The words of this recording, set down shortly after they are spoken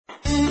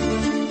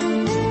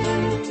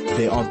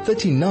There are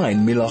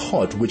 39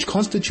 milahot which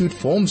constitute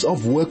forms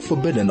of work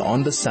forbidden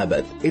on the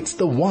Sabbath. It's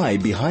the why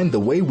behind the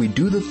way we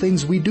do the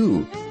things we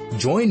do.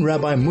 Join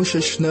Rabbi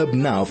Moshe Shnerb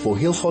now for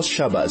Hilchos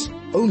Shabbos,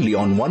 only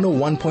on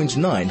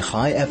 101.9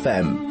 Chai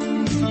FM.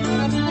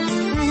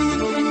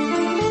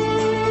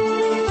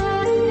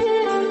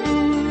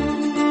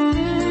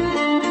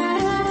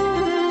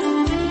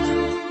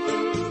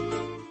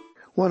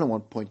 On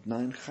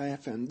 101.9 Chai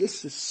FM.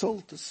 This is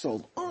Soul to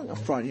Soul on a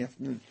Friday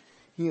afternoon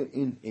here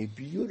in a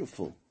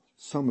beautiful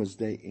summer's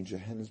day in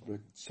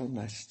Johannesburg. It's so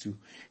nice to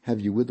have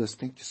you with us.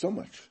 Thank you so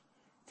much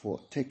for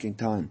taking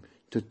time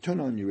to turn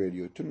on your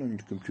radio, turn on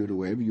your computer,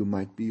 wherever you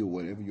might be or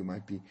whatever you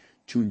might be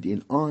tuned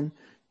in on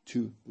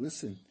to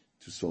listen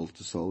to Soul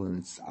to Soul. And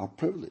it's our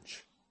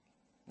privilege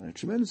and a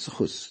tremendous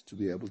chus to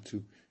be able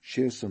to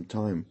share some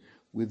time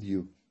with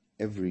you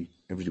every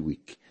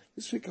week.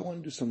 This week I want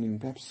to do something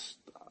perhaps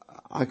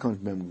I can't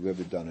remember we've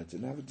ever done it,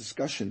 and have a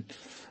discussion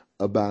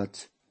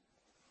about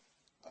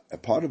a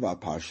part of our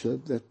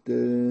parsha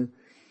that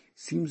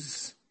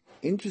seems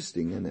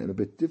interesting and a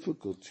bit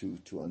difficult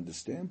to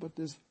understand, but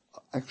there's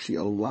actually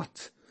a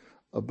lot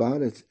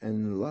about it,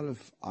 and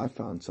I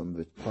found some of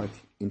it quite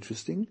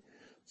interesting.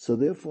 So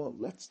therefore,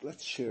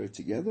 let's share it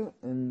together.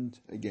 And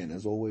again,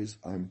 as always,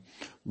 I'm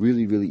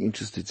really, really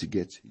interested to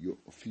get your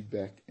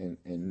feedback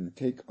and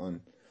take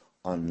on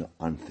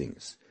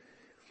things.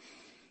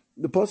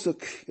 The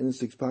pasuk in the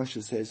sixth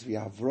parsha says,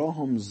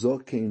 "Avrohoms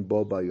Daughter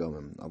bo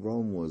bayomim."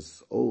 Avrohom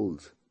was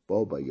old,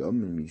 bo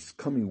bayomim, and he's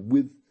coming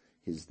with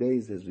his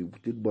days, as we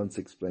did once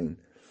explain.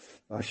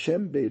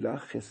 Hashem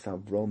beirach es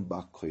Avrom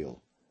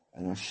ba'koil,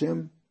 and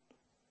Hashem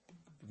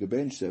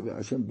blessed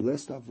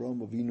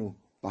Avrom Avinu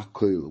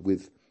ba'koil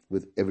with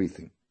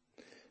everything.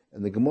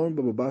 And the Gemara in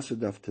Baba Basra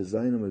Daf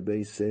Tezayin Amud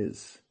Beis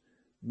says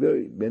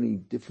very many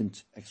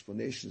different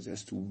explanations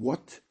as to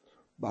what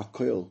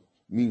ba'koil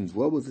means.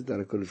 What was it that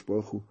HaKadosh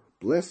Baruch Hu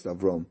blessed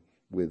Avram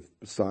with,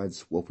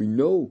 besides what we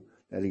know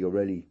that he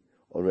already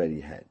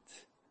had?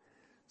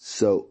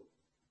 So,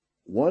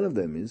 one of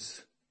them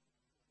is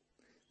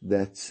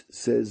that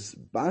says,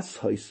 Bas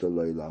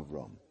Haisaloi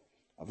Avram.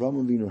 Avram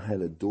Avinu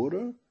had a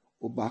daughter,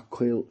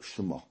 Ubakoil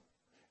Shema,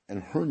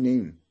 and her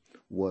name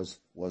was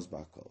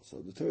Bakoil.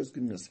 So the Torah is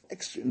giving us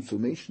extra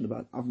information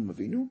about Avram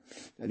Avinu,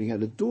 that he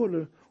had a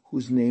daughter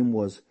whose name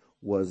was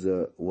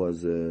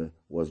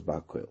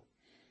Bakoil.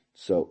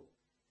 So,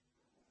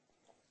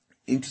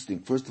 interesting.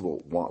 First of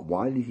all,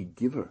 why did he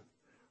give her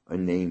a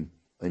name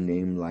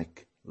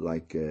like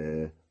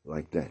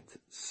that?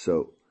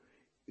 So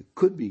it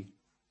could be,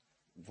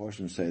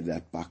 Farshim say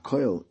that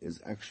Bakoil is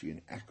actually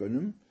an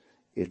acronym.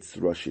 It's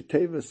Rashi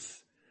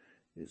Tevis,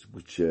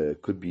 which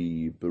could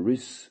be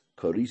Beris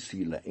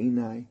Korisi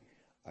La'enai.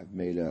 I've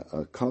made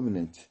a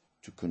covenant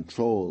to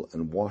control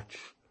and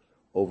watch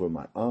over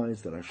my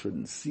eyes, that I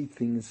shouldn't see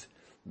things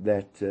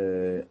that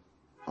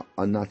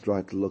are not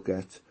right to look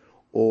at.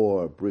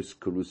 Or Bris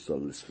Karusa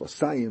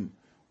Lisfasayim,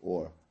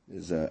 or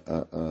there's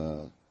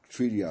a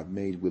treaty I've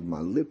made with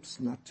my lips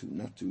not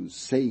to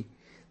say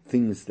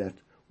things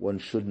that one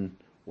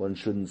shouldn't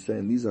say.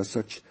 And these are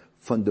such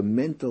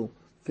fundamental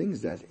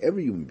things that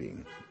every human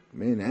being,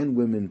 men and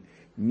women,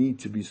 need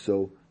to be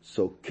so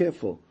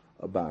careful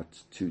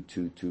about, to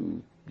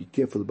be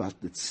careful about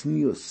the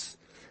tznius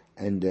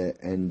and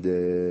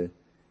you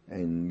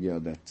know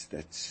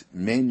that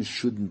men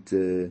shouldn't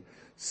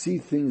see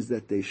things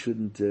that they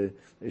shouldn't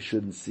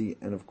see,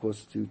 and of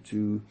course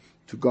to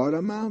guard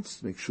our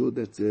mouths, make sure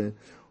that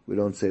we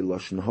don't say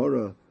lashon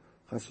hara.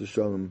 Chas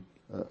v'shalom,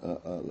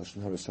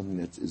 lashon hara is something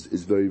that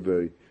is very,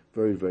 very,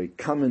 very, very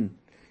common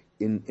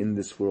in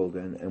this world,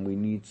 and we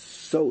need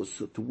so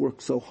to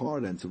work so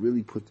hard and to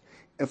really put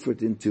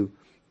effort into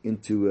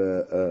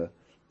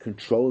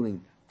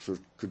controlling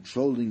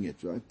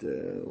it. Right,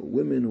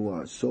 women who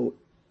are so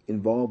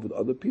involved with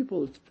other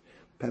people, it's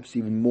perhaps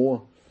even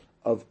more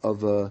of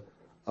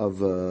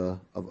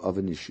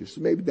an issue.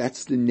 So maybe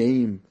that's the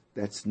name.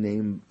 That's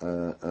name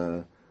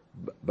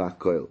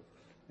Bakoil.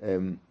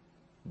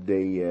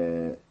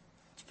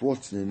 It's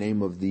brought in the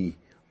name of the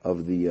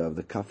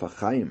Kaf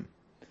HaChaim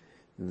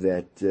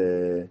that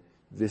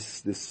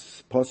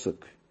this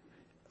pasuk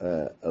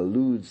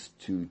alludes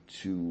to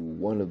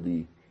one of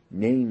the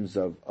names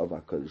of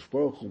HaKadosh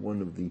Baruch Hu,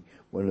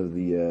 one of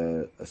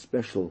the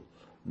special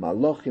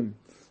malachim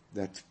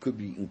that could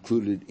be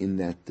included in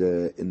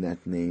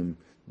that name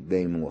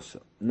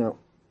also. Now,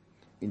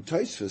 in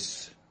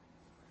Tosfos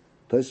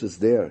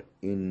there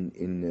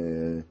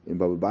in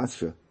Baba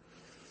Basra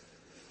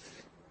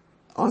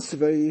asks a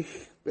very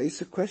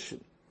basic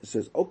question. It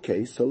says,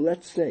 okay, so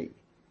let's say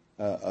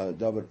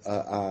Avram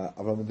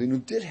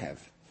Avinu did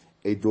have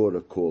a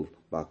daughter called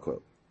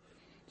Bakoil.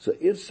 So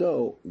if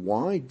so,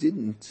 why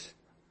didn't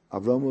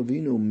Avram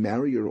Avinu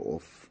marry her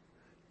off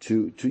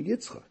to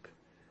Yitzchak?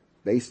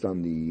 Based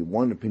on the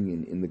one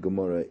opinion in the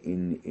Gemara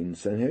in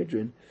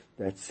Sanhedrin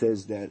that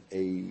says that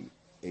a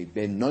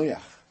Ben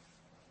Noach,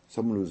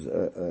 someone who's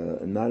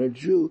not a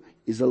Jew,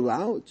 is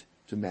allowed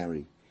to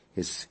marry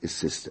his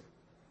sister.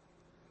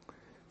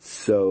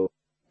 So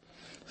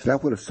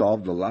that would have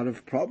solved a lot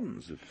of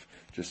problems.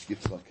 just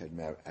Yitzchak had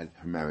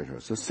married her.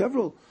 So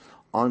several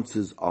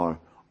answers are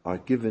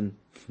given.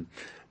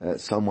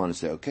 Some want to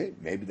say, okay,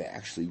 maybe they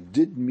actually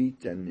did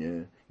meet,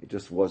 and it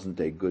just wasn't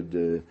a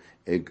good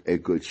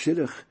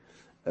shidduch.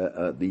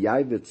 The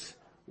Yavitz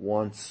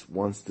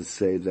wants to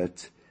say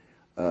that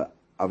Avraham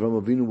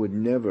Avinu would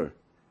never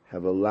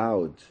have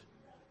allowed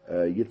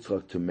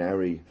Yitzchak to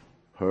marry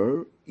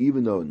her,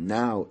 even though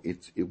now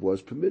it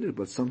was permitted,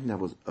 but something that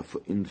was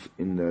in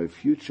the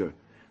future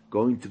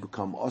going to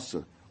become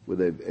asur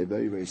with a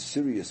very, very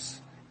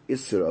serious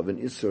isser of an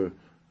isser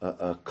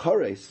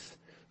kares.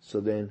 So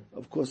then,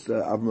 of course,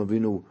 Avraham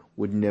Avinu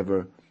would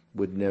never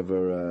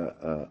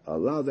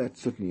allow that.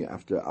 Certainly,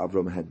 after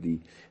Avram had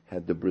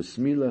the bris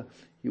milah,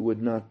 he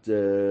would not.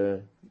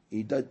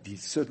 He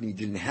certainly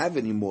didn't have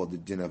any more the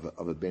din of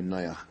a ben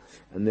nayach,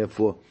 and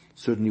therefore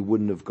certainly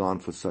wouldn't have gone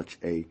for such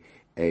a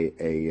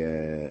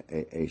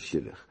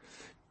shidduch.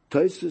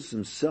 Tosfos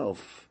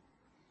himself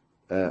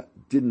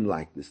didn't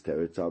like this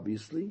teretz,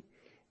 obviously,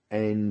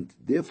 and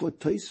therefore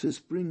Tosfos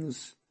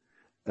brings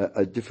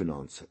a different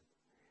answer,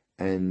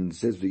 and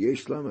says the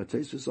Yesh Lama.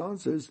 Tosfos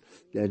answers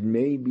that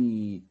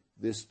maybe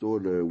this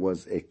daughter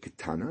was a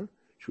ketana;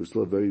 she was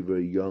still a very,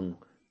 very young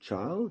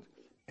child,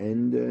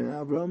 and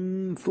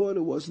Avram thought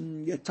it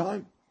wasn't yet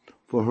time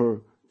for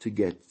her to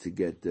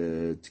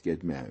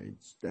get married.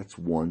 That's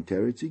one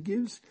teretz he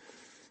gives.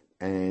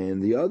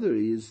 And the other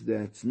is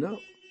that no,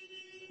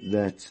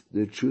 that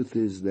the truth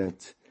is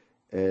that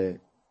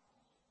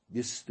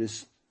this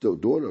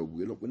daughter,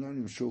 we're not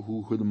even sure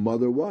who the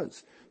mother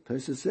was.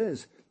 Taisa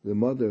says the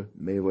mother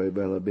may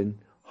well have been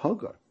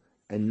Hagar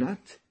and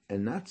not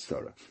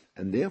Sarah,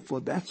 and therefore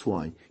that's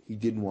why he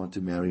didn't want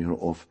to marry her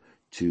off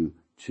to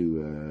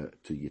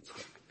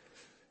Yitzchak.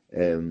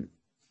 In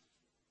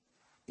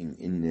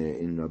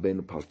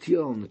Rabbeinu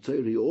Paltiel on the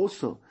Torah, he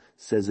also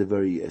says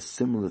a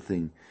similar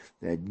thing,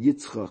 that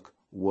Yitzchak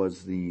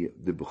was the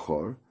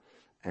Bechor,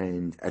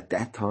 and at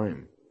that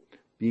time,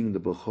 being the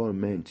Bechor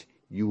meant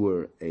you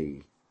were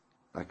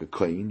like a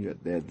Kohen. You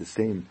had the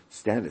same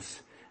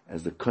status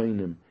as the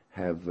Kohanim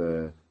have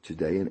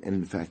today, and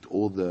in fact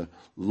all the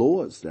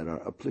laws that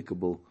are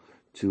applicable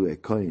to a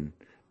Kohen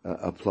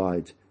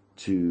applied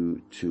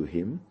to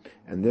him,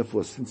 and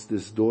therefore since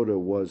this daughter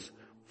was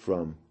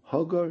from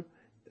Hagar,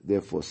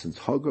 therefore since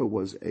Hagar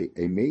was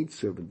a maid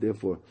servant,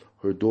 therefore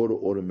her daughter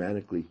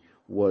automatically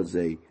was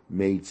a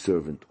maid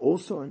servant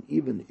also, and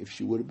even if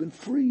she would have been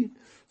freed,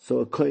 so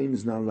a Kohen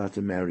is not allowed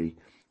to marry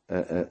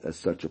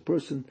such a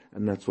person,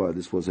 and that's why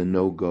this was a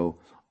no-go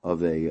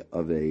of a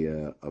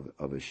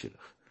shidduch.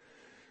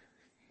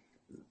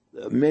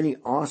 Many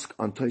ask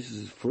on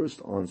Tosfos'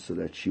 first answer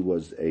that she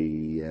was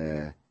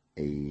a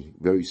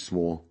very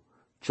small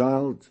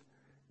child,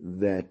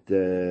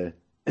 that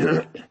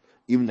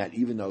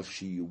even though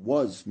she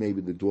was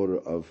maybe the daughter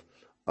of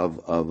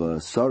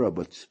Sarah,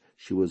 but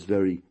she was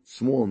very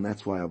small, and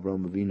that's why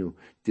Avraham Avinu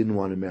didn't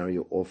want to marry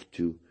her off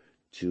to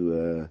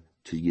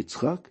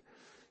Yitzchak.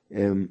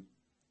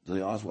 So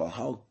they asked, well,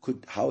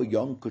 how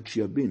young could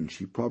she have been?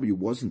 She probably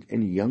wasn't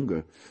any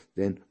younger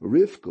than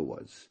Rivka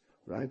was,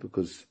 right?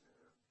 Because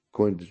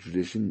according to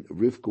tradition,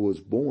 Rivka was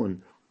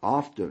born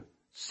after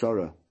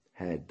Sarah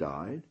had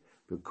died,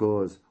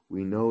 because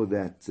we know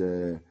that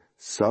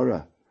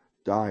Sarah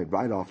died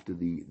right after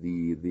the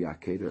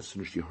Akedah. As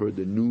soon as she heard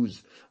the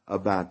news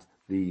about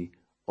the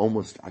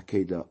almost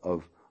Akedah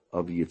of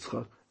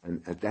Yitzchak,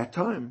 and at that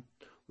time,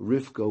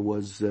 Rivka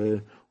was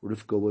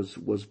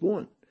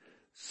born.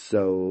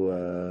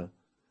 So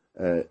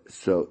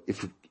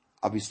if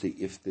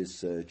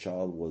this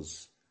child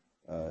was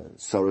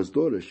Sarah's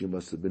daughter, she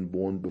must have been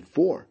born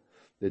before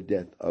the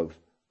death of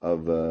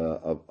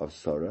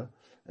Sarah,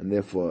 and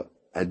therefore,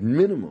 at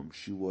minimum,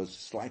 she was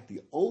slightly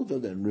older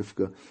than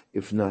Rivka,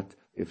 if not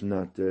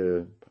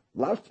a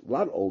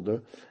lot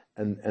older,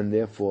 and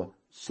therefore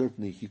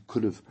certainly he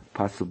could have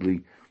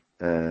possibly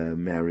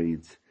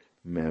married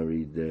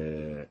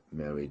her.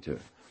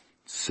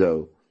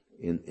 So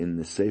in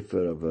the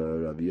Sefer of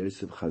Rabbi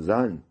Yosef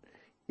Chazan,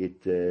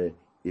 it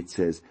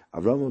says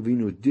Avraham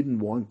Avinu didn't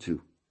want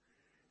to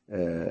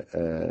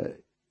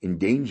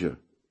endanger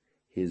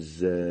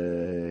his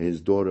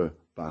daughter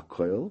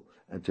Ba'Koil,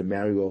 and to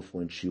marry off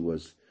when she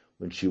was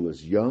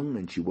young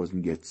and she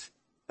wasn't yet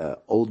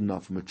old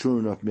enough, mature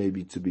enough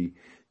maybe to be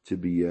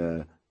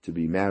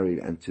married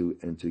and to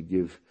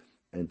give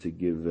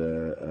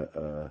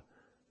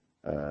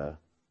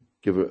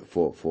her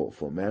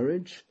for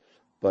marriage.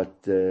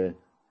 But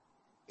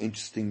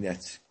interesting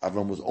that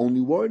Avram was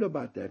only worried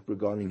about that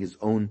regarding his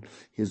own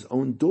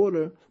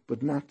daughter,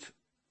 but not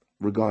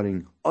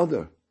regarding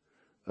other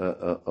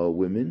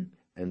women.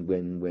 And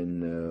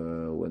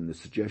when the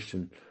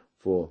suggestion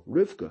for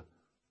Rivka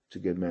to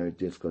get married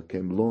to Yitzchak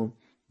came along,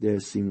 there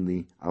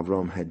seemingly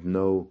Avram had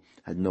no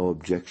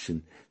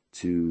objection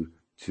to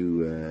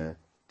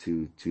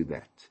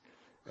that.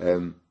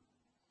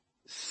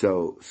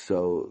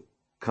 So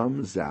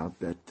comes out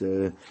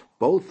that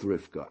both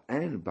Rivka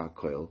and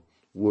Ba'Koil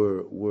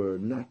were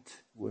not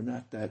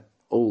that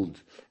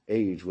old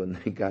age when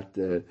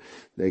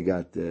they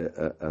got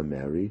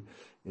married,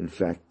 In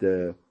fact,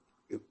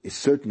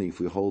 certainly if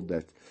we hold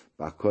that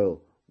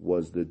Bachol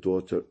was the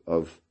daughter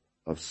of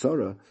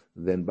Sarah,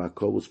 then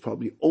Bachol was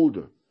probably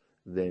older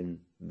than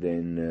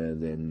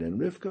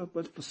Rivka,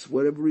 but for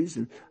whatever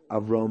reason,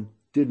 Avram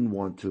didn't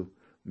want to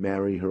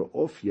marry her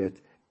off yet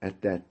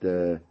at that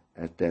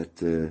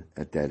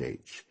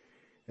age.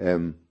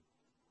 And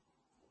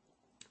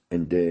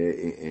in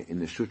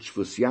the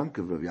Shutshvus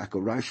Yankov of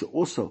Yaakov Rasha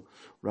also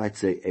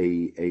writes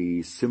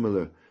a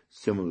similar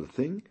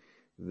thing,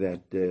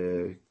 that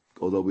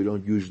although we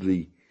don't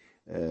usually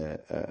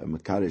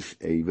Makadosh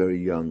a very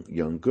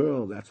young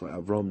girl, that's why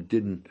Avram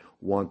didn't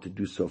want to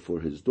do so for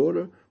his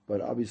daughter,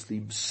 but obviously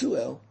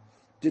B'suel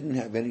didn't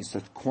have any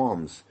such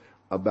qualms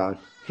about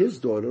his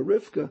daughter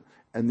Rivka,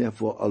 and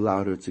therefore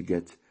allowed her to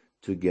get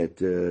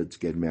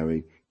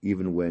married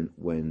even when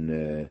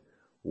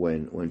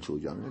she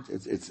was young.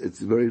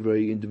 It's a very,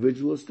 very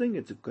individualist thing.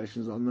 It's a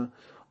question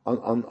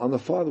on the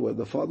father, whether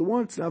the father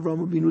wants. And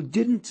Avraham Avinu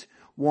didn't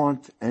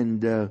want,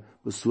 and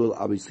B'suel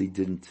obviously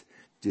didn't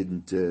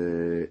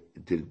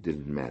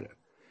matter.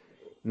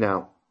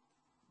 Now,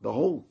 the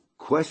whole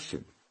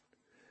question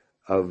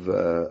of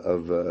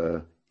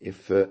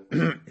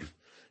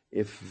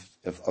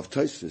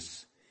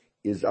Tosfos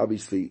is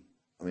obviously,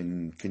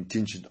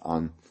 contingent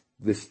on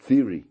this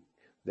theory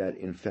that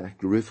in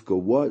fact Rivka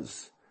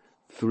was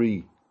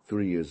 3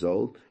 years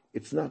old.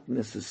 It's not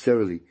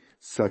necessarily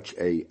such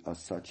a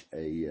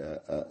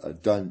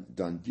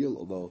done deal,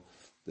 although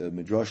the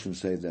Midrashim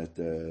say that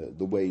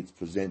the way it's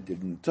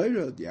presented in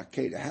Torah, the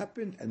Akedah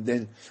happened, and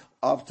then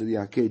after the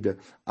Akedah,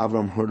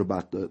 Avram heard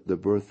about the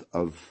birth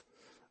of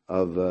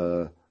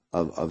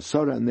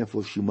Sarah, and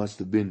therefore she must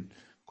have been,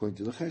 according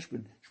to the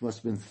Cheshbon, she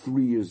must have been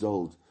 3 years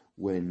old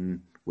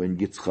when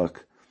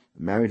Yitzchak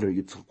married her.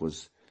 Yitzchak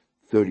was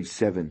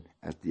 37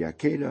 at the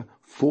Akedah,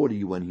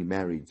 40 when he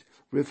married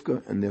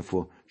Rivka, and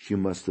therefore she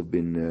must have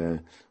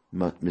been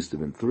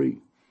 3.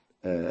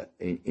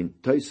 In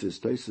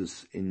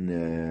Tosfos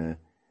in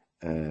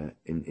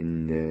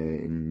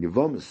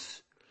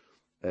Yevomis,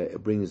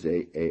 it brings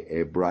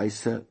a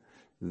brisa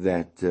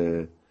that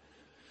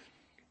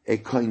a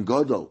Kohen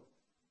Gadol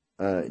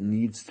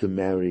needs to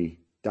marry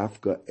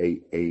dafka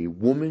a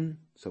woman,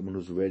 someone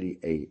who's already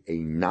a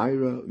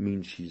naira,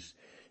 means she's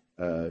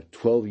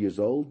 12 years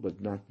old,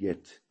 but not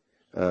yet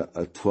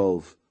a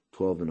 12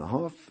 and a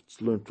half.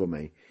 It's learned from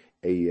a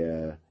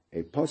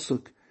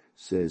pasuk,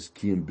 says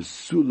ki im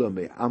besula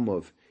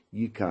me'amav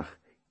yikach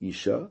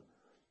isha,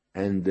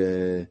 and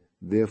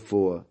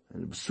therefore,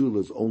 and besula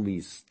is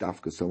only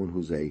dafka someone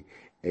who's a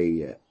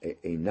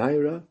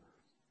naira,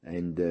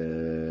 and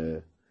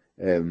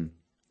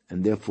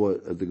therefore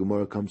the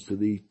Gemara comes to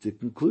the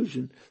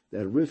conclusion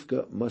that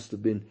Rivka must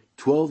have been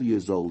 12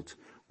 years old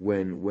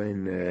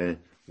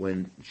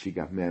when she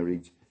got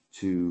married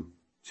to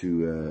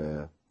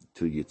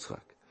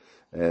Yitzchak.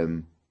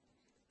 And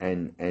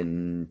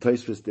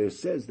Tosfos there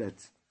says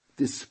that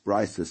this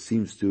brisa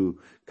seems to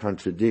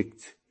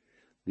contradict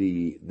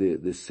the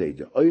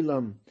Seder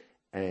Olam,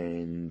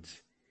 and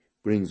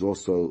brings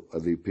also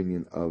the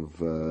opinion of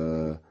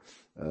Rav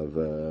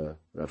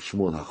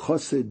Shmuel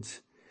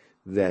HaChassid,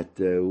 that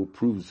who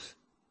proves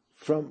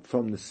from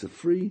the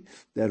Sifri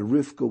that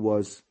Rivka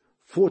was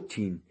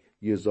 14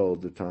 years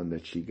old at the time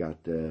that she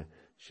got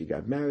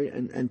married,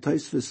 and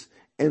Tosfos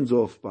ends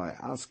off by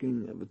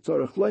asking that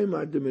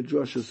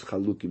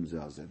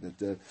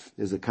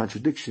there's a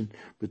contradiction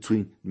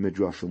between the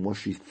Midrashim. Was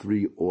she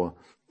 3 or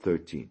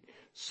 13?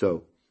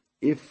 So,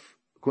 if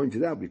according to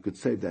that we could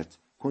say that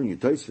according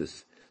to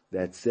Tosfos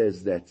that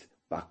says that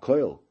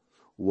Bakoil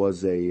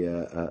was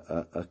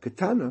a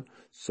katana,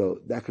 so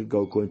that could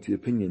go according to the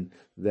opinion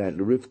that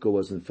Rivka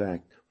was in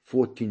fact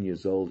 14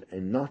 years old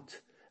and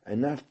not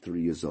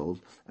 3 years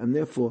old, and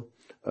therefore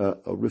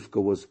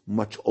Rivka was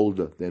much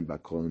older than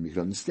Bakoil. And we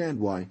can understand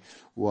why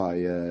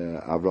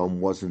Avram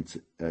wasn't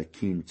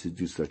keen to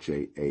do such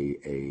a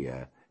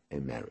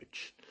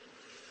marriage.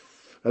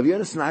 Rav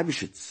Yonasan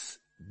Eibeshitz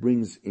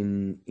brings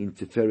in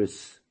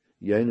Tiferes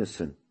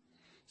Yonasan,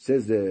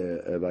 says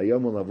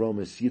Vayomol Avram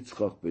es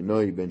Yitzchak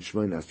benoi ben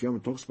Shmoin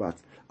Asiyam, talks about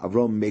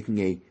Avram making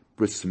a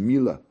bris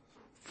milah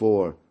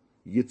for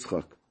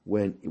Yitzchak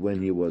when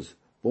he was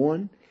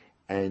born,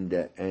 and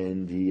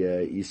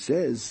he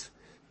says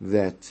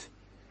that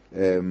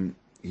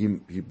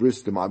he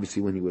brised him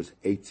obviously when he was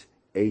eight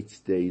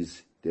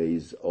days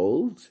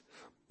old,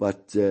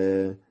 but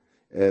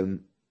and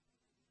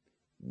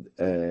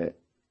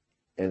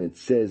it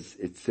says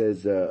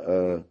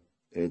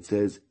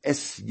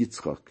es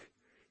Yitzchak.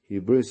 He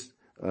brised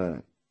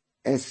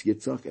es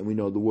Yitzchak, and we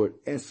know the word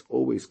es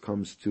always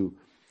comes to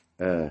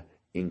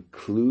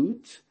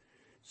include.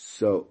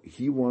 So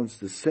he wants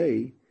to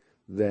say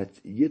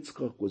that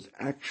Yitzchak was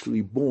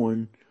actually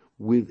born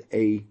with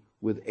a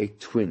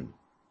twin.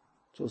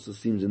 It also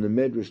seems in the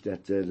Medrash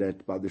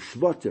that by the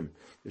Shvatim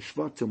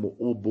were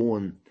all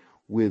born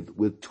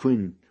with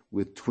twin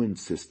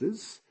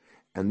sisters,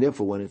 and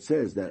therefore when it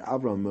says that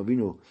Avraham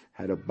Avinu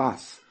had a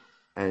bas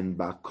and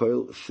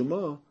Bakoil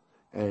Shema,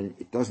 and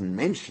it doesn't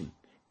mention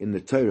in the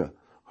Torah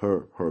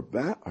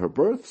her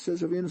birth,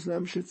 says Rav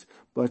Yonasan Amshitz,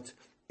 but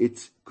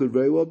it could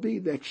very well be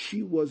that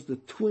she was the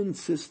twin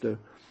sister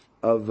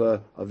of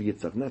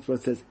Yitzchak. And that's what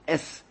it says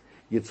Es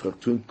Yitzchak,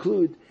 to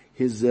include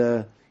his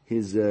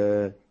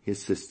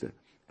sister.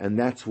 And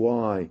that's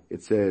why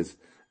it says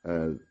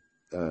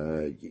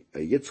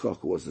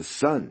Yitzchak was the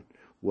son,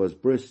 was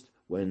brised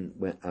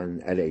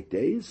at 8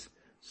 days,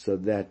 so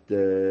that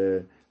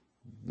the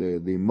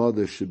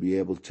mother should be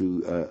able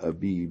to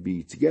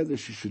be together.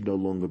 She should no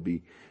longer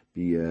be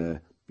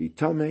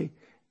tameh,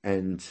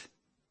 and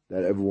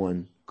that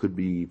everyone could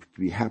be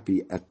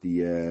happy at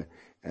the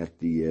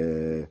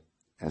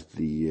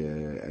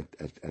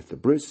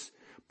bris.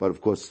 But of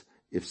course,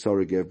 if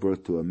Sarah gave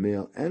birth to a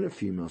male and a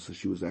female, so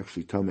she was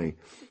actually tameh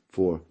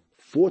for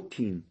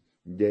 14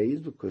 days,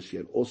 because she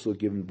had also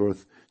given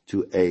birth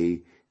to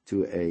a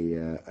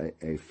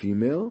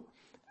female,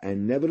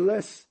 and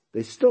nevertheless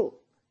they still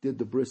did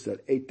the bris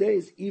at 8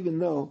 days, even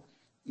though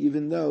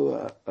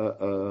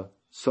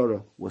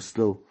Sarah was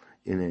still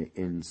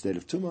in state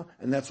of tumah,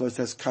 and that's why it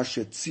says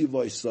kasher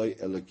tziva isai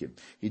elikim.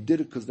 He did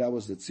it because that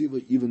was the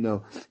tziva, even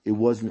though it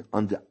wasn't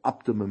under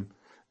optimum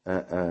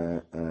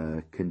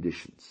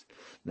conditions.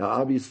 Now,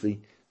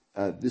 obviously,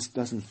 this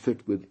doesn't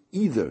fit with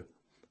either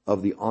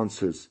of the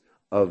answers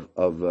of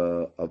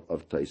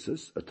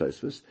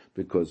Tosfos,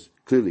 because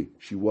clearly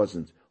she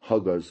wasn't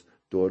Hagar's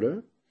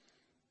daughter,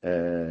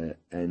 and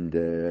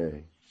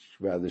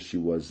rather she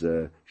was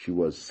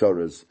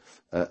Sarah's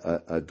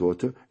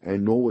daughter,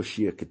 and nor was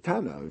she a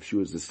ketana. If she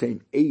was the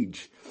same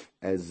age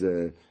as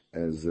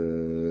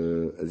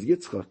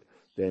Yitzchak,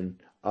 then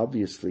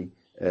obviously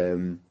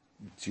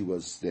she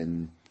was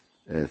then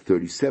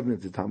 37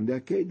 at the time of the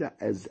Akedah,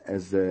 as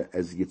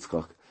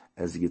Yitzchak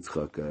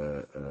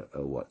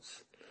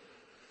was.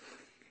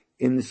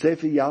 In the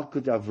Sefer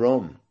Yalkut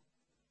Avrom,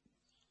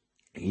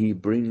 he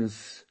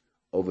brings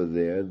over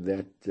there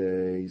that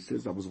he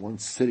says, I was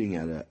once sitting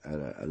at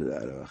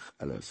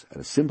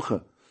a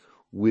simcha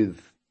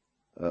with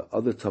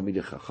other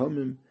Talmidei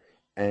Chachamim,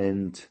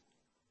 and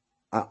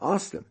I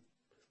asked them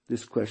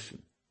this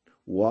question: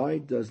 why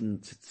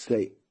doesn't it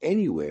say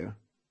anywhere,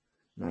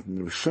 not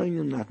in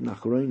Rishonim, not in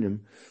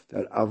Achronim,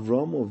 that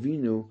Avram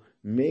Avinu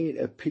made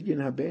a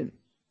pidyon haben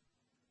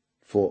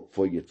for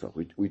Yitzchak?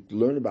 We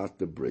learn about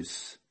the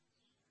bris,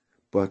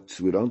 but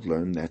we don't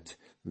learn that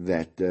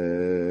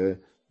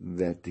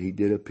he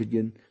did a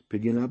pidyon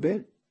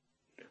haben.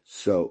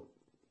 So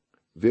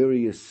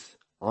various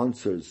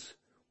answers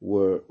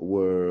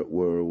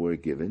were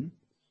given.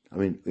 I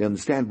mean, we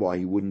understand why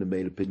he wouldn't have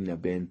made a pidyon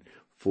haben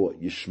for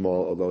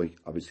Yishmael, although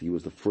obviously he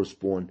was the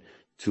firstborn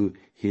to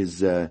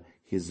his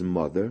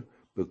mother,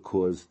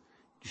 because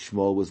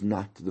Yishmael was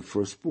not the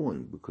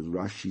firstborn, because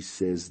Rashi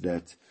says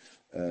that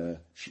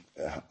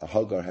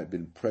Hagar had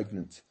been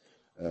pregnant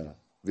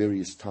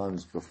various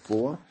times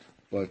before,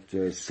 but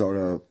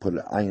Sarah put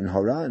an ayin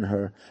hara in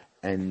her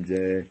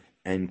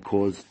and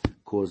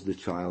caused the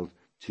child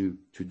to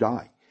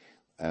die.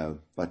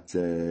 But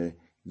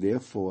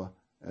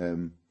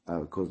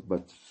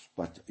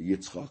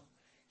Yitzchak,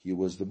 he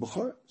was the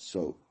Bechor.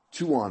 So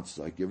two answers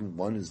are given.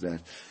 One is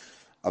that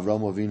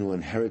Avraham Avinu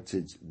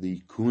inherited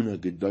the Kuna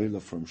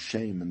Gedola from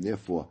Shem, and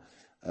therefore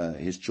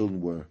his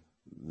children were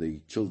the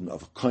children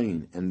of a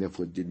Kohen, and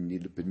therefore didn't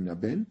need a pidyon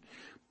haben.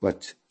 But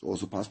it's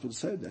also possible to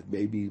say that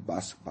maybe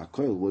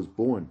Bakoil was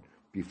born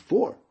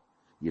before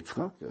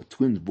Yitzchak. There were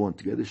twins born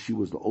together. She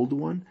was the older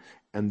one,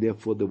 and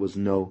therefore there was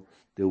no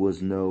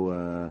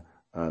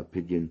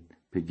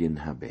pidyon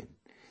haben.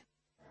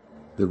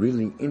 The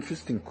really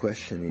interesting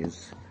question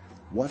is,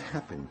 what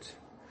happened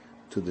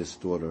to this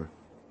daughter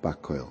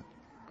Bakoil?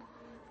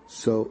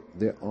 So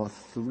there are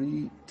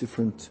 3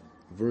 different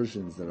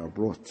versions that are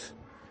brought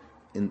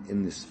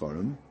in this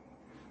forum.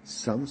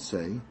 Some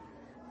say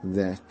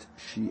that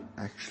she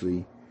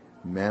actually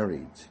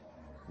married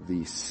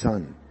the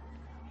son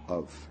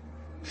of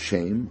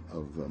Shem,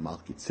 of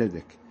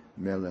Malkitzedek,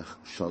 Melech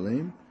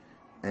Shalem,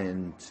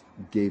 and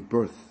gave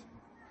birth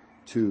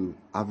to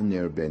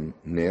Avner ben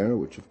Ner,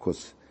 which of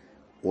course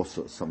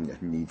also something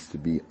that needs to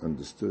be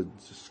understood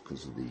just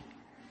because of the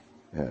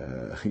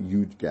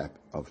huge gap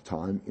of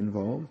time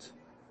involved.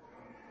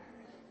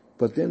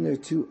 But then there are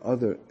 2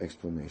 other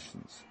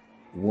explanations.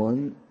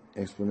 One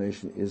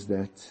explanation is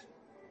that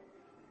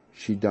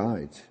she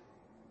died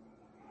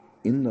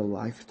in the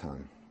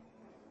lifetime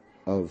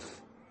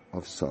of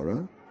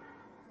Sarah,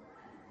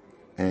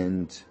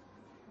 and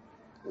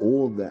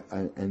all that,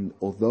 and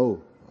although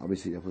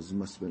obviously that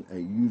must have been a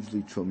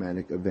hugely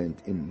traumatic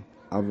event in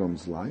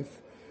Avram's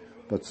life,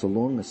 but so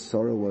long as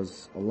Sarah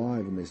was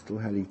alive and they still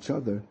had each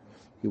other,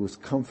 he was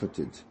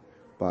comforted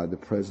by the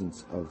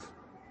presence of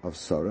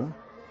Sarah.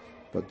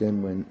 But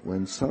then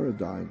when Sarah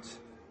died,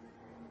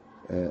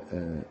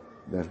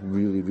 that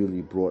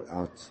really brought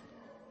out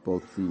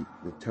both the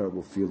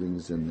terrible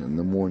feelings and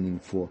the mourning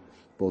for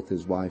both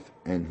his wife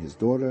and his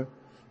daughter.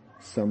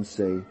 Some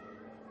say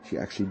she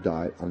actually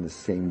died on the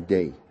same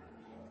day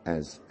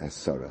as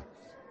Sarah.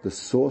 The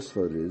source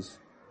for it is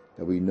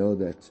that we know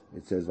that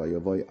it says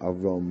Vayavoy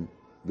Avram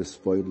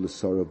b'svoid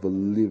l'Sarah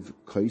b'liv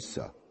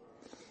kaisa,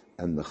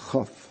 and the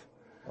chaf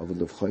of a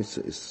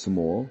levchoisa is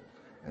small,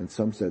 and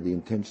some say the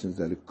intention is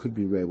that it could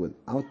be read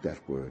without that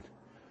word,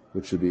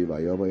 which would be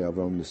Vayavay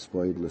Avram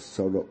Nispoid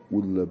L'Sara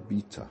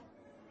Ulabita,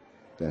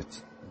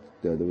 that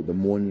the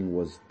mourning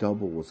was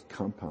double, was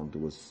compound,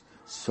 it was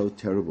so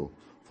terrible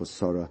for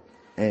Sarah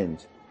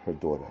and her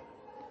daughter.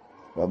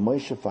 Rav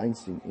Moshe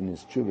Feinstein in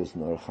his Chuvas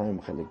in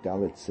Archaim Chelek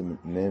Dalet Siman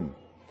Mem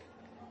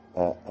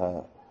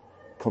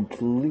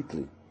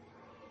completely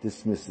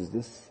dismisses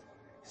this,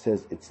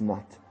 says it's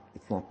not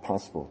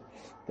possible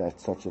that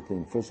such a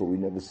thing. First of all, we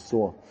never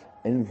saw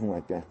anything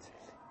like that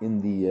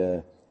in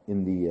the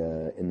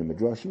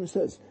Midrashim. It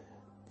says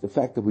the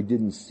fact that we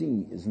didn't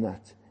see is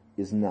not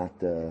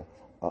a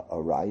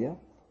raya,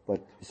 but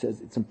it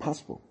says it's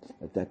impossible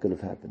that could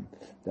have happened.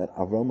 That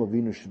Avraham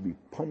Avinu should be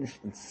punished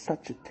in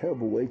such a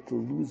terrible way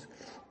to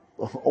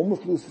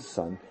almost lose his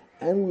son,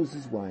 and lose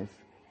his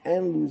wife,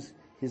 and lose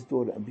his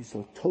daughter, and be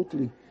so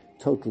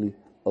totally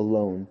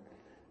alone.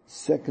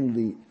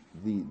 Secondly,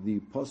 the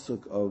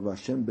pasuk of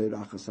Hashem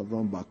Beirachas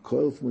Avram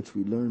Ba'Koil, from which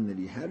we learn that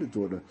he had a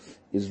daughter,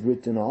 is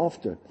written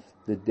after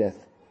the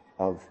death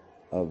of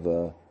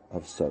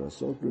Sarah.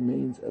 So it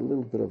remains a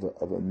little bit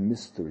of a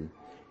mystery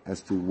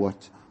as to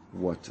what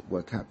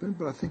happened.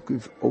 But I think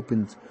we've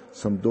opened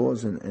some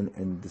doors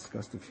and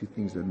discussed a few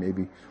things that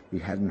maybe we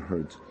hadn't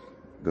heard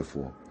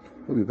before.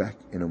 We'll be back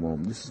in a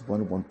moment. This is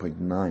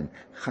 101.9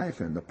 Chai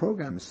FM. The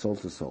program is Soul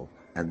to Soul,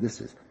 and this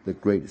is the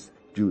greatest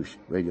Jewish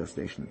radio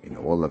station in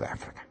all of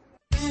Africa.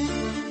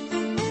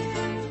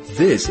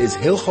 This is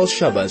Hilchos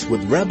Shabbos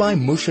with Rabbi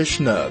Moshe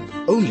Shnerb,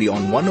 only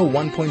on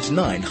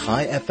 101.9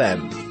 Chai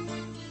FM.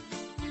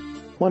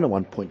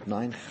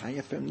 101.9 Chai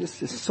FM.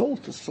 This is Soul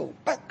to Soul,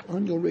 back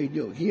on your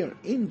radio here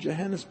in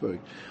Johannesburg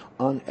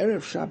on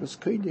Erev Shabbos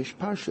Kodesh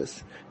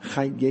Parshas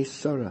Chayei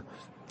Sarah.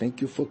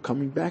 Thank you for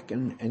coming back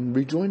and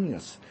rejoining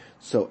us.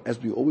 So, as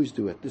we always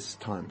do at this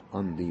time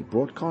on the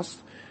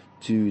broadcast,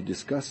 to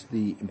discuss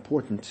the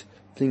important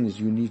things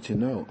you need to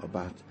know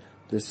about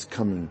this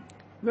coming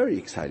very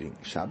exciting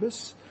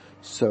Shabbos.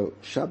 So,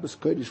 Shabbos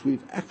Kodesh,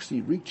 we've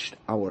actually reached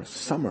our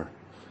summer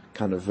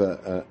kind of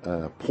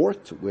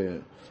port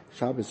where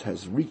Shabbos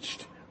has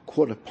reached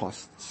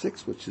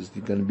 6:15, which is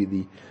going to be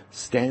the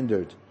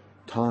standard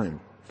time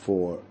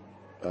for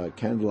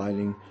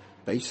candlelighting,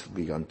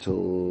 basically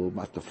until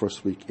about the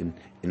first week in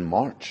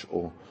March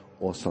or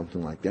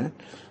something like that.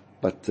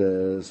 But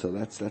so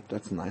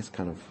that's nice.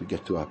 Kind of we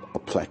get to a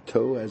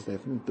plateau, as I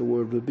think the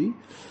word would be.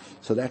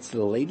 So that's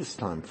the latest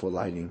time for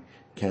lighting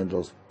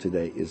candles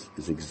today is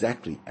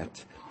exactly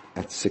at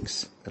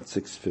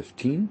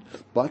 6:15.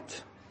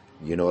 But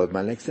you know what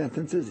my next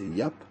sentence is?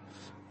 Yup.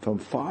 From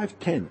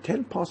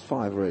 10 past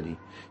 5 already,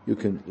 you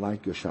can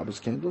light your Shabbos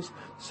candles.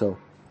 So,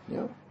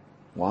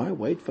 why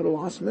wait for the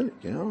last minute?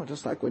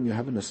 Just like when you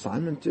have an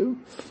assignment due,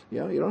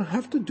 you don't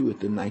have to do it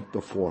the night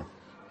before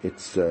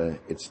it's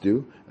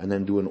due, and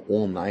then do an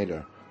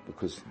all-nighter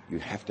because you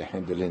have to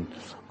hand it in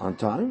on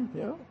time.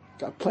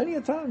 Got plenty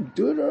of time.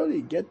 Do it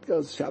early. Get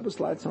those Shabbos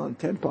lights on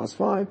 10 past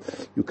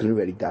 5. You can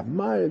already daven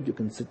Ma'ariv. You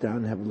can sit down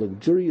and have a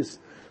luxurious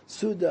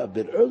Suda a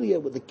bit earlier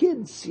with the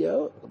kids,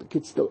 with the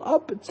kids still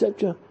up,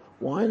 etc.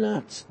 Why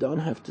not? Don't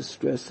have to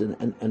stress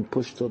and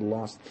push till the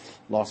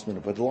last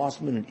minute. But the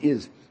last minute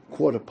is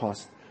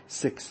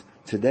 6:15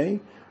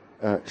 today.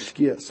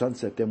 Shkia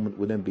sunset then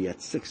would then be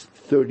at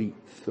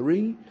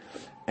 6:33.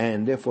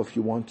 And therefore, if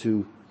you want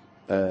to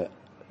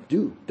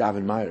do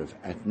Daven Ma'ariv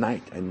at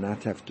night and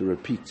not have to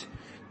repeat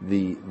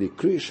the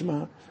Kriya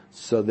Shema,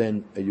 so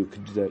then you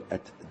could do that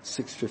at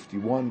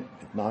 6:51,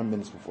 at 9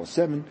 minutes before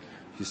 7.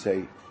 If you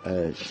say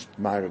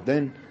Ma'ariv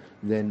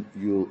then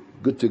you're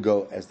good to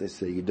go, as they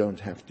say. You don't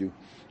have to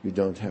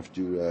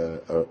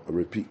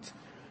repeat.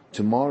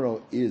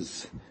 Tomorrow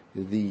is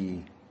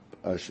the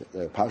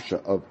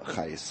Parsha of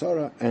Chayei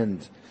Sarah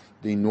and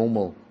the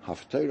normal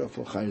Haftarah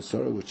for Chayei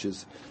Sarah, which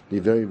is the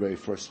very, very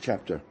first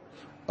chapter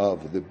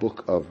of the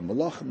book of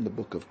Malachim, the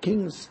book of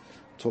Kings.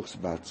 Talks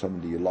about some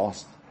of the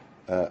last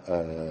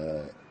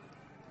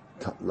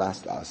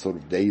sort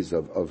of days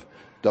of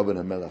David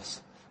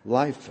HaMelech's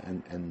life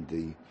and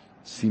the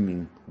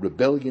seeming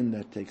rebellion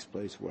that takes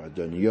place where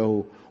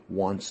Adoniyahu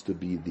wants to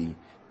be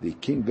the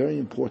king. Very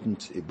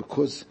important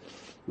because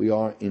we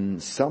are in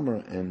summer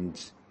and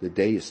the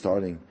day is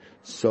starting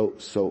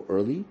so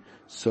early.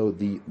 So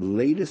the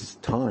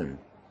latest time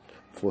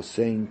for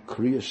saying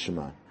Kriya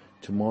Shema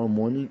tomorrow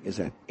morning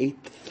is at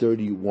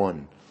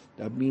 8:31.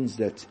 That means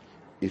that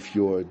if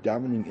you're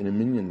davening in a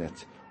minyan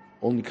that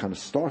only kind of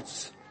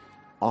starts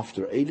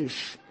after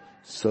 8ish,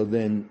 so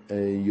then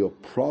you're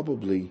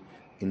probably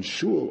in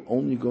shul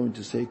only going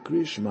to say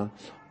Kriya Shema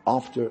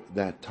after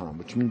that time,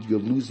 which means you're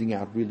losing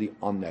out really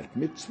on that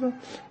mitzvah.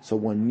 So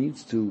one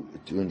needs to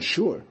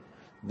ensure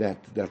that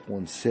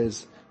one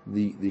says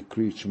the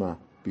Kriya Shema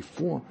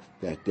before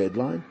that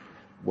deadline.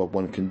 What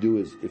one can do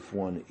is, if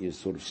one is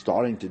sort of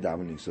starting to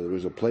davening, so there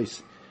is a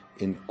place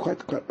in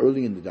quite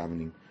early in the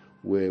davening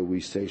where we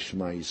say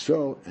Shema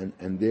Yisrael,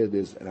 and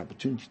there's an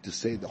opportunity to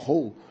say the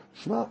whole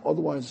Shema.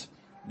 Otherwise,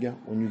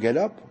 when you get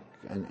up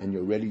and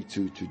you're ready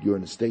you're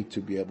in a state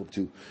to be able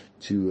to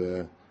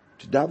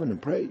daven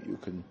and pray, you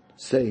can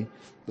say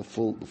the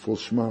full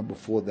Shema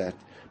before that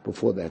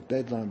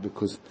deadline,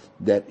 because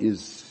that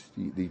is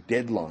the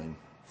deadline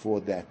for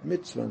that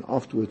mitzvah. And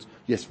afterwards,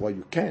 yes, while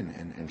you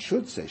can and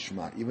should say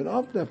Shema even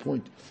after that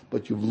point,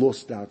 but you've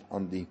lost out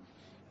on the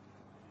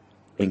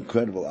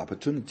incredible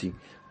opportunity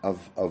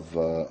of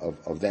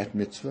that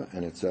mitzvah,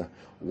 and it's a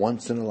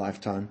once in a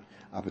lifetime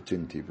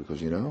opportunity,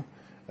 because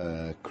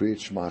Kriyat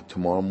Shema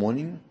tomorrow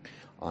morning,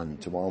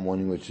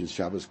 which is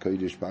Shabbos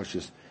Kodesh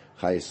Parshas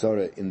Chayei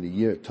Sarah in the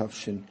year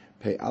Tafshin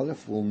Pei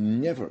Aleph, will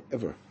never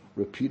ever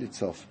repeat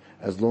itself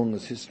as long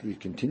as history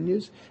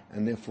continues,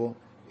 and therefore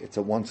it's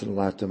a once in a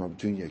lifetime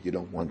opportunity you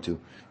don't want to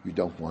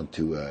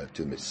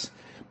miss.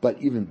 But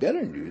even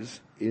better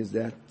news is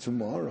that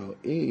tomorrow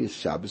is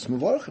Shabbos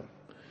Mevarchim,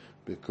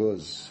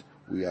 because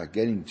we are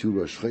getting to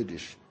Rosh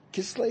Chodesh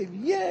Kislev.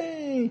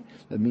 Yay!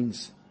 That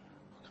means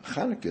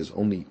Chanukah is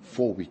only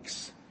 4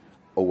 weeks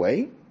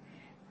away.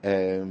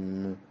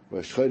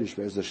 Rosh Chodesh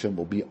Be'ez Hashem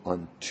will be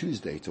on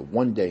Tuesday. It's a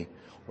 1 day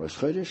Rosh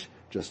Chodesh,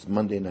 just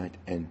Monday night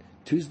and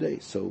Tuesday.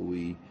 So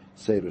we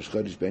say Rosh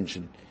Chodesh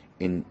Benchen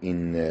in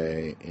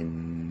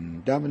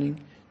davening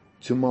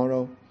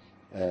tomorrow.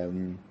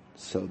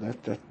 So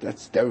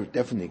that's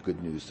definitely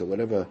good news. So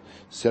whatever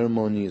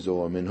ceremonies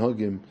or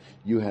minhagim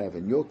you have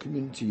in your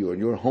community or in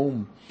your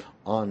home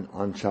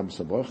on Shabbos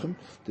Mevarchim,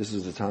 this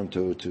is the time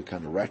to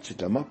kind of ratchet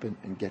them up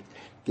and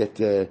get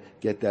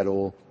that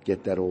all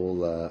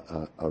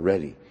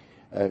ready.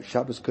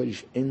 Shabbos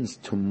Kodesh ends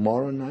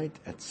tomorrow night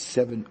at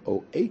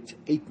 7:08,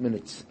 8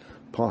 minutes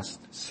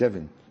past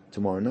 7.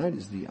 Tomorrow night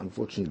is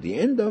unfortunately the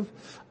end of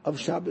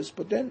Shabbos,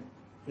 but then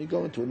we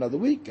go into another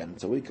week, and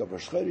it's a week of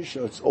Rosh Chodesh,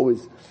 so it's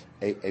always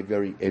a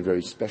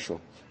very special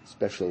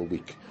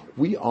week.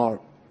 We are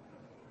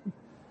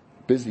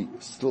busy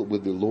still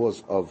with the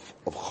laws of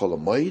Chol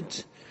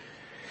Hamoed,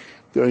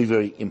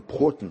 very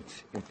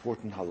important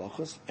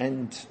halachas,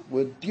 and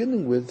we're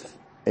dealing with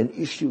an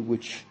issue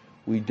which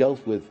we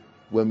dealt with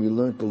when we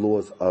learned the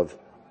laws of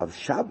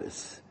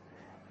Shabbos,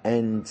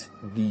 and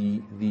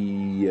the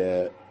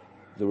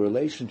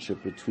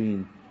relationship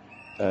between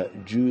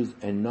Jews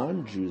and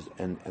non-Jews,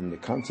 and the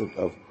concept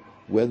of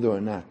whether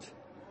or not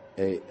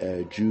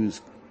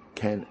Jews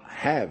can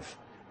have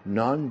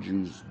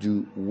non-Jews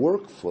do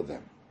work for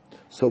them.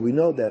 So we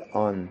know that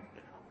on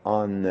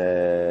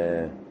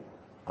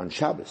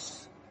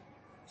Shabbos,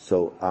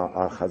 so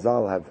our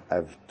Chazal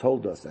have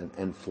told us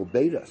and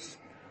forbade us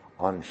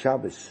on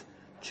Shabbos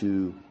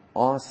to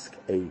ask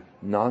a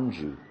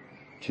non-Jew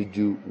to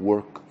do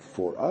work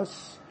for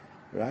us,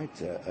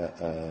 right?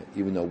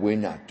 Even though we're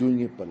not doing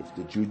it, but if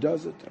the Jew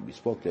does it, and we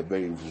spoke, there are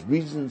various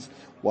reasons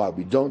why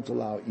we don't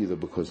allow, either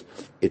because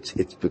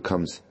it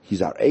becomes,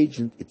 he's our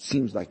agent, it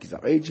seems like he's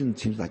our agent, it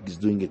seems like he's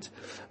doing it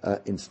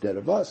instead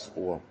of us,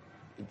 or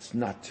it's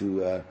not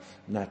to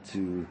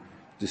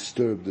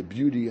disturb the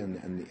beauty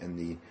and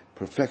the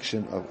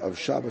perfection of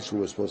Shabbos,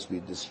 who are supposed to be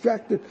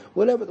distracted,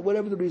 whatever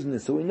the reason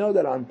is. So we know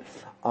that on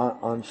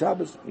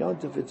Shabbos, Yom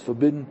Tov, it's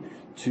forbidden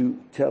to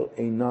tell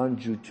a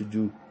non-Jew to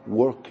do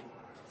work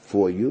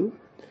for you.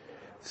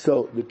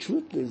 So the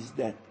truth is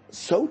that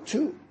so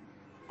too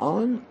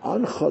on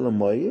Chol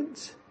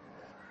Hamoed,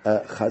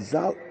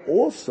 Chazal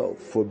also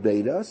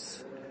forbade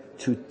us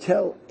to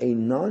tell a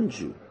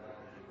non-Jew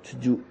to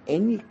do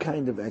any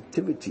kind of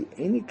activity,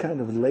 any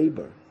kind of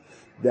labor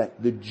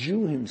that the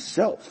Jew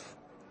himself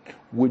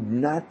would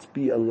not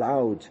be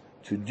allowed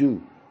to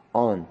do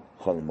on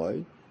Chol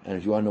Hamoed. And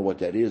if you want to know what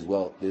that is,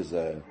 well, there's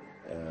an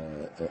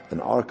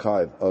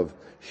archive of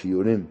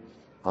shiurim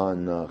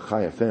on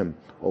Chai FM.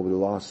 Over the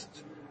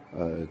last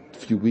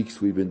few weeks,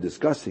 we've been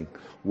discussing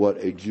what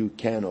a Jew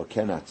can or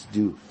cannot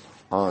do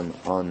on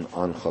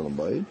Chol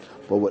Hamoed.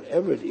 But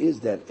whatever it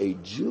is that a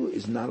Jew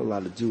is not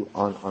allowed to do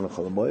on Chol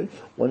Hamoed,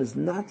 one is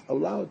not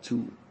allowed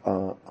to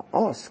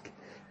ask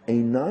a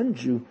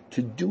non-Jew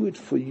to do it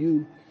for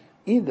you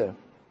either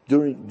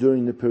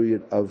during the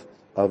period of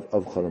Chol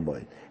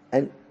Hamoed.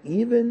 And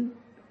even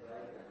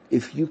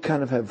if you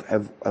kind of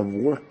have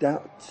worked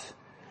out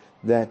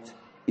that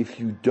if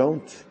you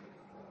don't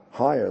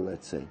hire,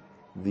 let's say,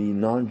 the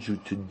non-Jew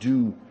to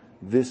do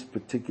this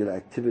particular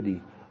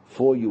activity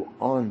for you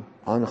on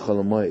Chol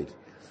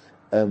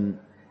Hamoed,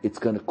 it's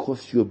going to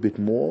cost you a bit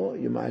more.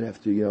 You might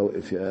have to,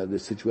 if the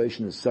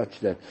situation is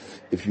such that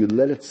if you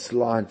let it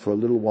slide for a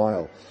little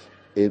while,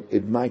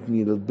 it might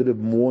need a bit of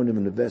more of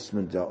an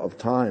investment of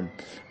time,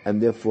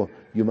 and therefore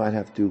you might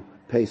have to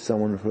pay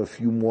someone for a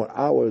few more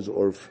hours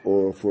or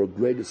for a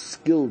greater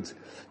skilled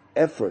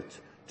effort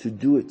to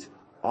do it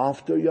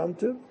after Yom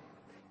Tov.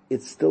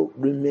 It still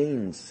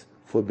remains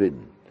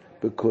forbidden,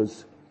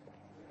 because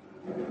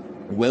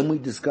when we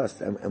discussed,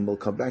 and we'll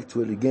come back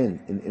to it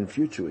again in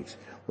future weeks,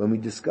 when we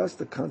discussed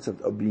the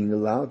concept of being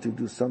allowed to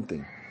do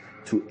something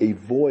to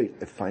avoid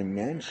a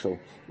financial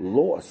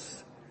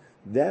loss,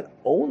 that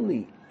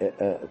only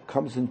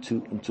comes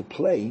into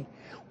play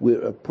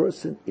where a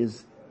person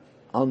is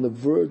on the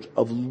verge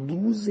of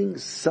losing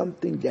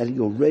something that he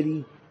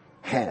already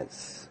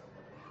has.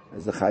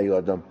 As the Chayei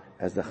Adam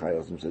as the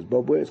Chayei says.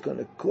 But where it's going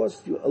to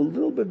cost you a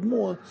little bit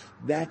more,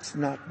 that's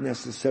not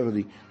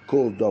necessarily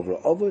called Dover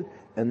Oved,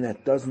 and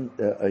that doesn't,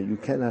 you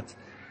cannot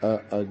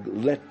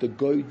let the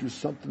goy do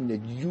something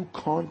that you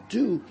can't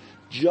do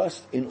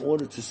just in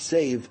order to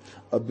save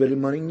a bit of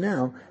money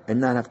now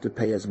and not have to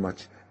pay as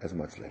much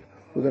later.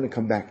 We're going to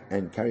come back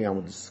and carry on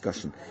with the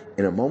discussion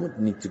in a moment.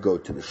 We need to go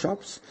to the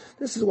shops.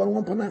 This is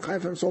 101.9 Chai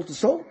FM Soul to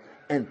Soul,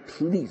 and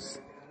please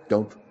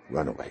don't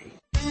run away.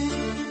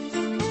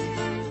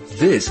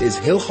 This is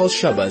Hilchos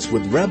Shabbos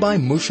with Rabbi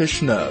Moshe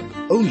Shnerb,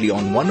 only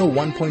on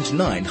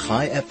 101.9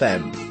 Chai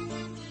FM.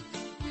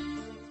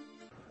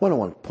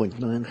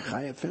 101.9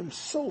 Chai FM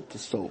Soul to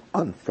Soul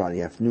on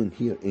Friday afternoon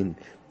here in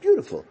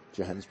beautiful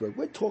Johannesburg.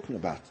 We're talking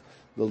about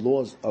the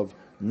laws of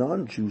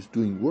non-Jews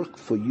doing work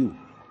for you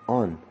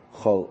on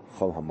Chol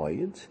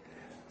Hamoed.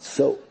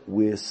 So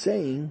we're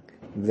saying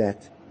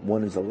that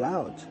one is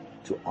allowed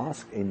to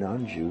ask a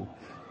non-Jew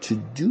to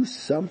do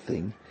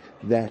something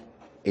that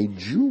a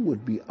Jew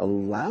would be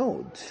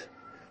allowed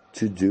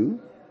to do,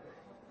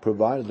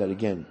 provided that,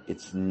 again,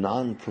 it's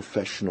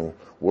non-professional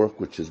work,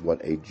 which is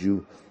what a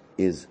Jew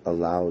is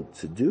allowed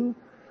to do,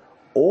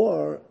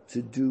 or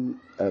to do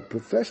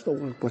professional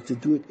work, but to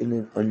do it in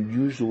an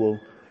unusual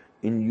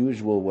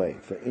way.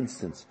 For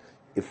instance,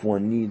 if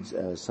one needs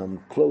some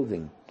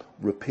clothing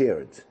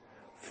repaired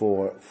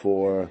for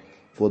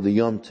the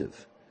Yom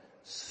Tov,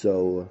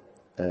 so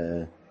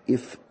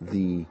if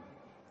the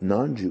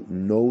non-Jew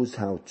knows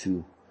how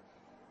to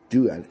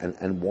do it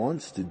and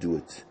wants to do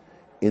it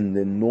in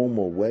the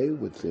normal way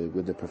with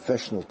the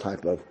professional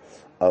type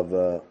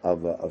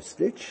of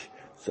stitch,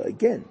 so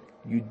again,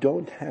 you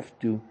don't have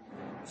to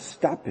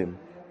stop him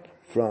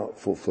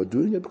for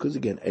doing it, because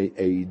again,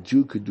 a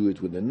Jew could do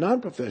it with a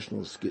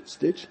non-professional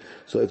stitch.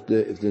 So if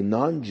the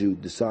non-Jew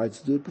decides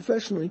to do it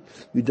professionally,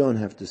 you don't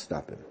have to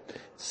stop him.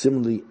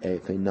 Similarly,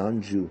 if a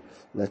non-Jew,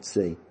 let's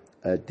say,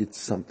 did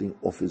something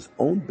of his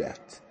own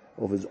bet,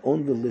 of his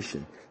own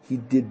volition, he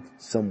did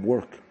some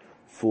work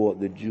for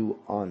the Jew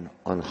on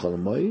Chol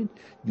Hamoed,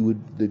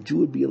 the Jew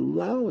would be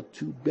allowed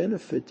to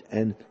benefit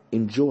and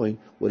enjoy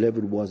whatever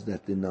it was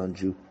that the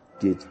non-Jew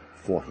did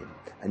for him.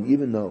 And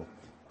even though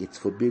it's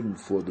forbidden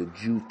for the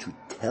Jew to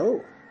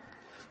tell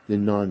the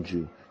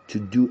non-Jew to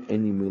do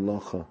any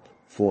melacha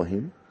for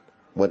him,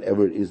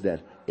 whatever it is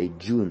that a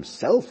Jew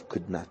himself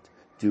could not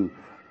do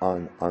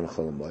on Chol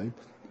Hamoed,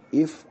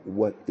 if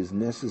what is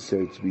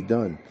necessary to be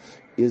done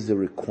is a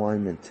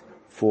requirement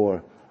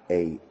for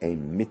a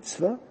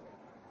mitzvah,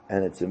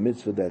 and it's a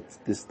mitzvah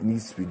that this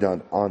needs to be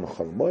done on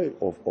Chol Hamoed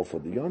or for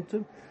the Yom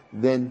Tov,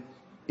 then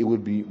it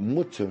would be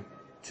mutter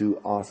to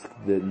ask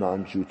the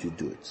non-Jew to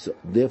do it. So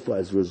therefore,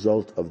 as a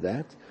result of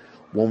that,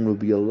 one will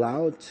be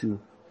allowed to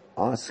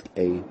ask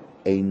a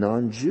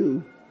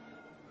non-Jew,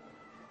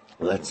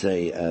 let's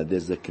say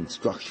there's a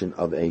construction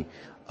of a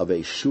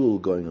shul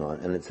going on,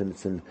 and it's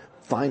in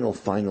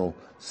final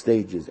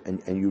stages,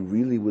 and you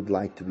really would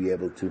like to be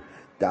able to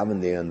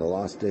daven there in the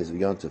last days of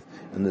Yom Tov,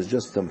 and there's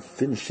just some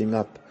finishing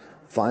up,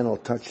 final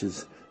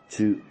touches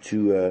to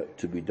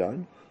be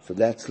done. So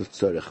that's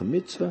l'tzorech a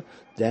mitzvah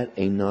that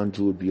a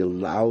non-Jew would be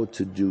allowed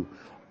to do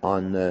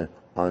on a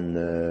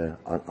Chol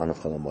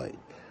Hamoed.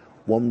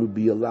 One would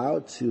be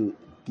allowed to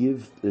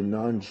give the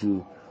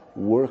non-Jew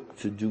work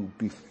to do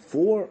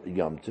before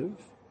Yom Tov,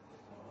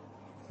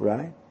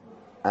 right?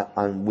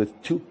 And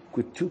with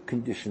two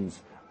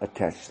conditions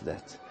attached to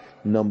that.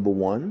 Number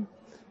one,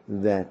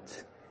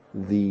 that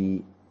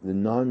the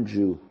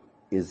non-Jew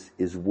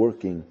is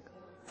working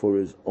for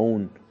his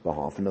own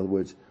behalf. In other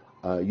words,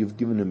 you've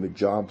given him a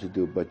job to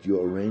do, but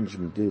your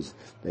arrangement is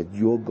that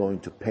you're going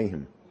to pay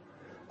him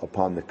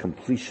upon the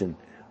completion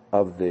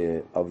of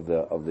the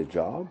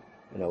job.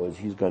 In other words,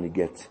 he's going to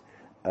get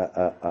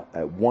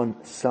one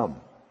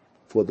sum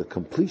for the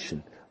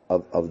completion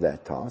of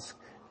that task,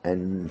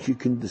 and he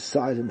can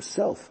decide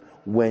himself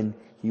when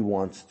he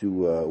wants to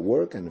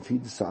work, and if he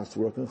decides to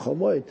work on Chol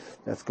Hamoed,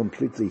 that's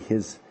completely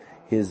his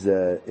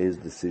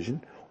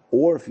decision.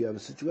 Or if you have a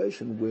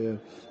situation where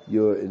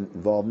you're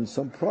involved in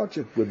some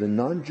project where the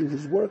non-Jew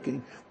who's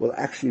working will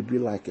actually be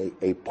like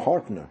a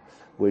partner,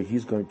 where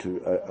he's going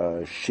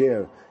to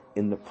share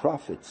in the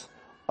profits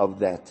of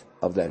that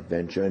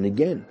venture. And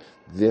again,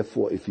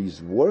 therefore, if he's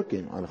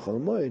working on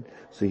Chol Hamoed,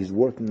 so he's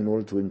working in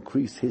order to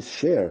increase his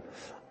share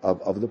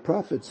of the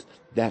profits,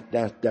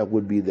 that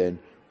would be then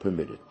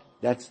permitted.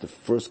 That's the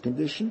first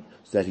condition,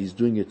 so that he's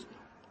doing it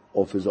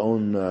of his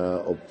own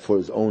for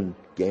his own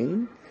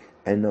gain.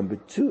 And number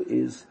two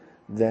is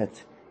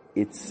that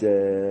it's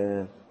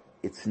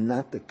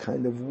not the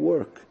kind of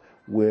work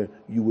where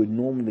you would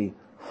normally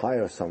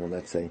hire someone,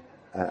 let's say,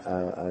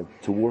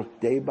 to work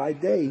day by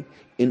day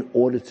in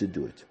order to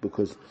do it,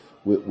 because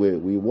we're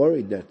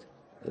worried that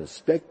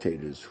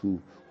spectators who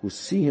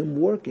see him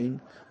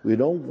working, we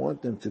don't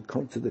want them to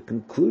come to the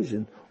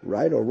conclusion,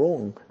 right or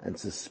wrong, and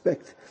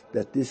suspect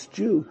that this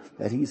Jew,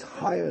 that he's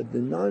hired the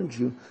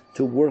non-Jew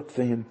to work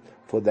for him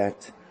for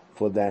that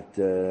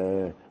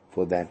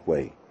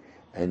way.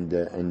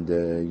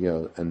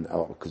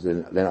 because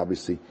then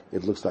obviously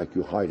it looks like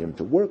you hired him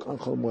to work on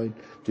Chol Hamoed,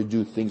 to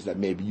do things that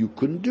maybe you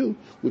couldn't do,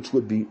 which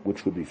would be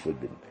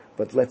forbidden.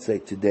 But let's say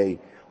today,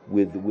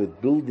 with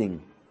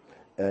building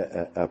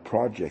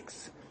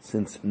projects,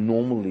 since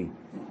normally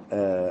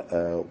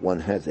one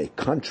has a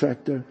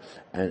contractor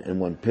and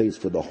one pays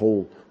for the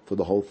whole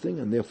thing,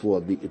 and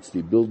therefore it's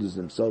the builders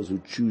themselves who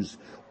choose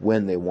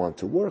when they want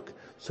to work.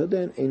 So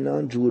then a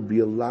non-Jew would be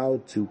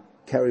allowed to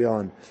carry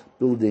on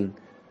building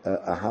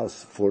a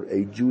house for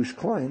a Jewish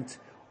client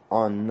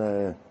on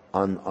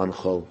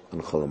Chol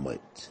Hamoed.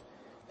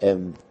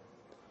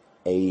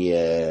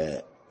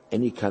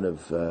 Any kind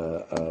of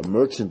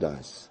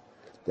merchandise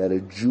that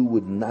a Jew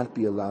would not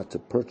be allowed to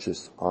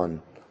purchase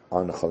on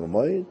Chol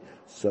Hamoed,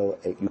 so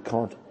you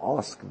can't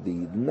ask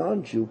the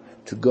non-Jew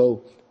to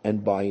go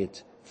and buy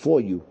it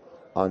for you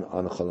on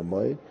Chol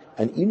Hamoed.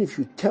 And even if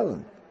you tell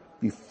him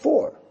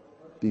before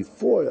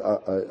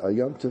a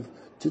Yom Tov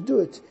to do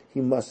it,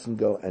 he mustn't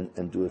go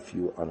and do it for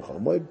you on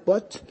Chol Hamoed.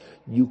 But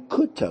you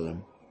could tell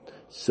him,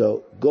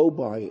 so go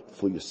buy it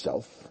for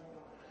yourself.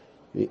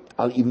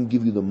 I'll even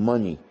give you the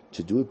money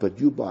to do it, but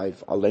you buy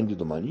it. I'll lend you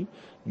the money.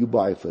 You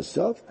buy it for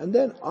yourself, and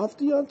then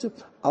after Yom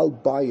Tov, I'll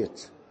buy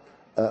it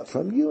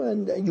from you,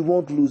 and you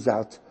won't lose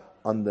out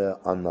on the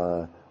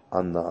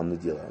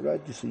deal,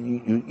 right? So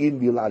you even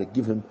be allowed to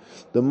give him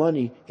the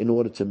money in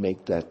order to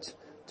make that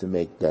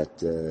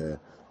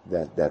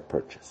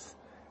purchase.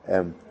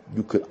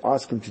 You could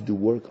ask him to do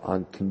work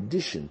on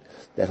condition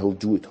that he'll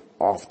do it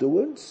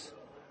afterwards,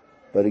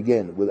 but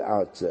again,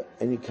 without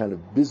any kind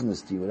of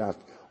business deal, without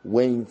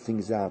weighing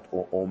things out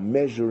or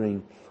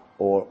measuring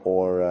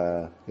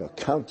or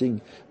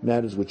counting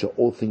matters, which are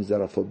all things that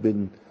are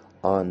forbidden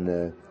on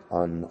Chol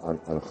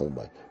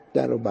Hamoed.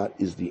 That about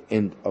is the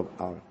end of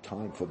our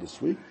time for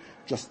this week.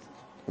 Just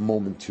a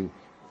moment to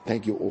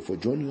thank you all for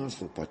joining us,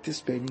 for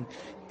participating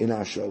in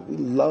our show. We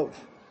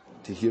love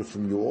to hear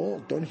from you all.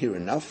 Don't hear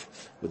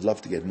enough. We'd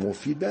love to get more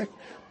feedback,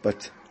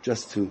 but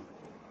just to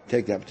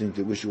take the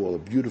opportunity to wish you all a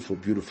beautiful,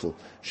 beautiful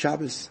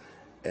Shabbos.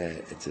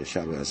 It's a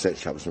Shabbos, I said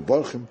Shabbos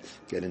Meborchim.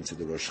 Get into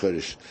the Rosh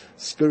Chodesh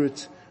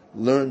spirit.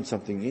 Learn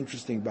something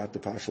interesting about the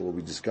Parsha. What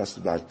we discussed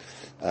about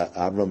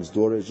Avrohoms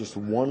Daughter is just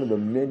one of the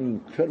many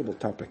incredible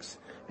topics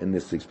in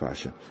this week's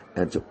Parsha.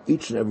 And to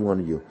each and every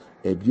one of you,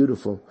 a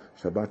beautiful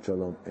Shabbat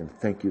Shalom, and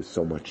thank you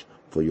so much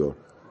for your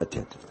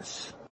attentiveness.